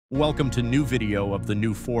Welcome to new video of the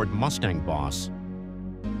new Ford Mustang Boss.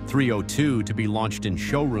 302, to be launched in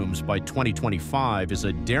showrooms by 2025, is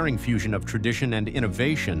a daring fusion of tradition and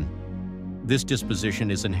innovation. This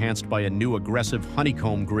disposition is enhanced by a new aggressive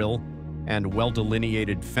honeycomb grille and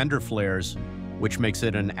well-delineated fender flares, which makes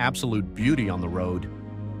it an absolute beauty on the road.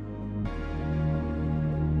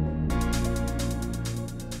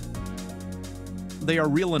 They are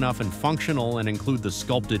real enough and functional and include the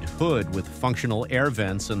sculpted hood with functional air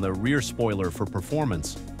vents and the rear spoiler for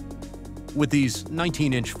performance. With these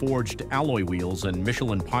 19-inch forged alloy wheels and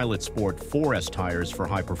Michelin Pilot Sport 4S tires for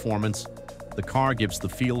high performance, the car gives the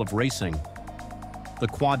feel of racing. The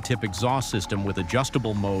quad-tip exhaust system with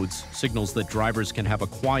adjustable modes signals that drivers can have a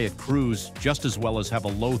quiet cruise just as well as have a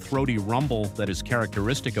low throaty rumble that is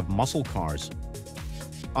characteristic of muscle cars.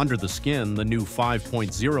 Under the skin, the new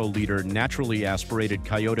 5.0-liter naturally aspirated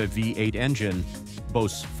Coyote V8 engine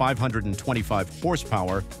boasts 525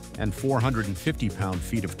 horsepower and 450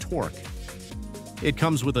 pound-feet of torque. It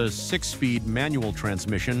comes with a 6-speed manual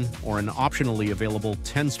transmission or an optionally available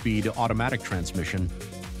 10-speed automatic transmission.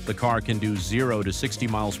 The car can do 0 to 60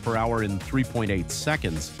 miles per hour in 3.8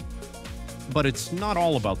 seconds. But it's not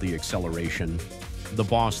all about the acceleration. The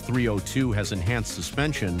Boss 302 has enhanced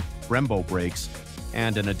suspension, Brembo brakes,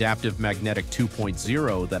 and an adaptive magnetic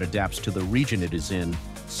 2.0 that adapts to the region it is in,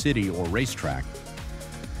 city or racetrack.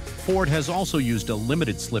 Ford has also used a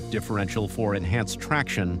limited slip differential for enhanced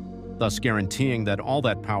traction, thus guaranteeing that all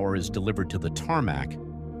that power is delivered to the tarmac.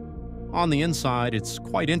 On the inside, it's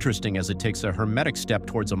quite interesting as it takes a hermetic step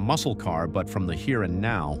towards a muscle car, but from the here and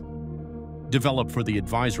now. Developed for the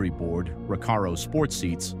advisory board, Recaro sports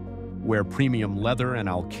seats, wear premium leather and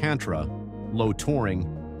Alcantara, low touring,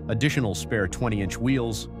 additional spare 20-inch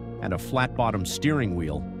wheels, and a flat-bottom steering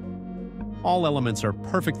wheel. All elements are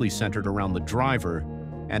perfectly centered around the driver,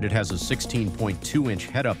 and it has a 16.2-inch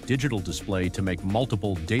head-up digital display to make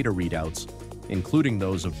multiple data readouts, including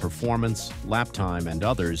those of performance, lap time, and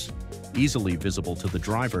others, easily visible to the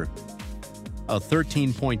driver. A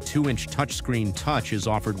 13.2-inch touchscreen touch is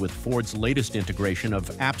offered with Ford's latest integration of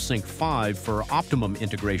AppSync 5 for optimum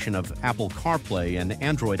integration of Apple CarPlay and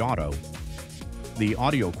Android Auto. The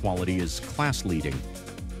audio quality is class-leading.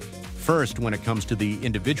 First, when it comes to the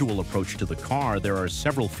individual approach to the car, there are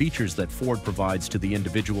several features that Ford provides to the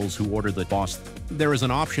individuals who order the Boss. There is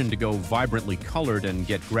an option to go vibrantly colored and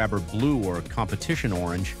get grabber blue or competition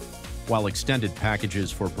orange, while extended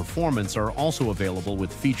packages for performance are also available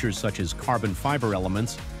with features such as carbon fiber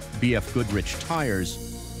elements, BF Goodrich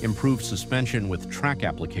tires, improved suspension with track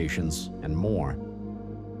applications, and more.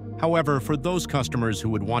 However, for those customers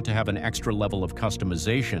who would want to have an extra level of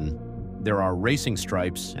customization, there are racing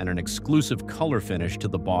stripes and an exclusive color finish to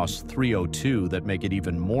the Boss 302 that make it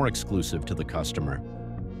even more exclusive to the customer.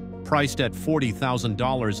 Priced at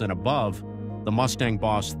 $40,000 and above, the Mustang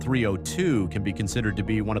Boss 302 can be considered to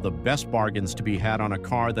be one of the best bargains to be had on a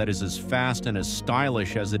car that is as fast and as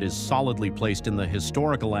stylish as it is solidly placed in the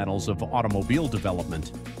historical annals of automobile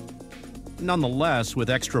development. Nonetheless, with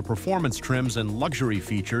extra performance trims and luxury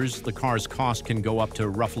features, the car's cost can go up to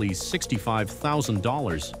roughly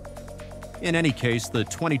 $65,000. In any case, the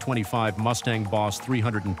 2025 Mustang Boss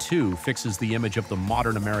 302 fixes the image of the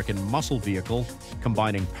modern American muscle vehicle,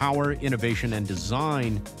 combining power, innovation, and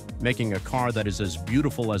design, making a car that is as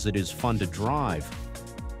beautiful as it is fun to drive.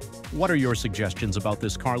 What are your suggestions about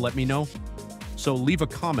this car? Let me know. So leave a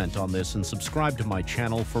comment on this and subscribe to my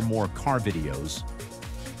channel for more car videos.